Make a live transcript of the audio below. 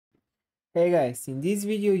Hey guys, in this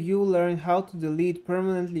video you learn how to delete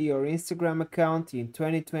permanently your Instagram account in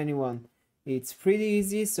 2021. It's pretty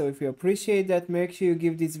easy, so if you appreciate that, make sure you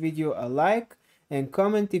give this video a like and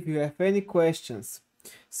comment if you have any questions.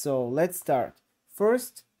 So let's start.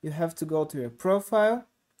 First, you have to go to your profile,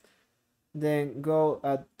 then go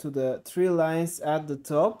to the three lines at the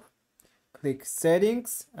top, click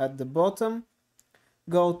settings at the bottom,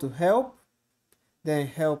 go to help, then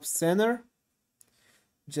help center,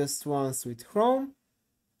 just once with Chrome.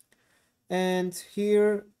 And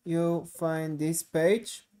here you find this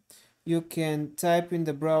page. You can type in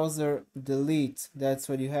the browser delete, that's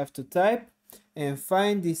what you have to type, and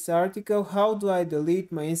find this article, how do I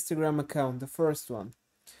delete my Instagram account, the first one.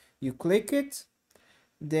 You click it,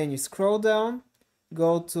 then you scroll down,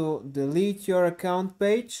 go to delete your account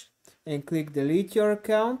page and click delete your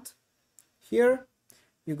account. Here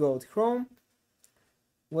you go to Chrome,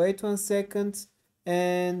 wait 1 second,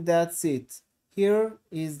 and that's it. Here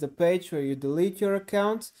is the page where you delete your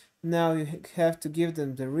account. Now you have to give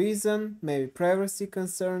them the reason, maybe privacy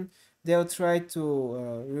concern. They'll try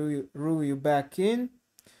to rule you back in.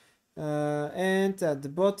 And at the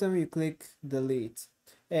bottom you click delete.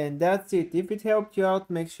 And that's it. If it helped you out,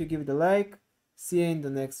 make sure you give it a like. See you in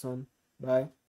the next one. Bye.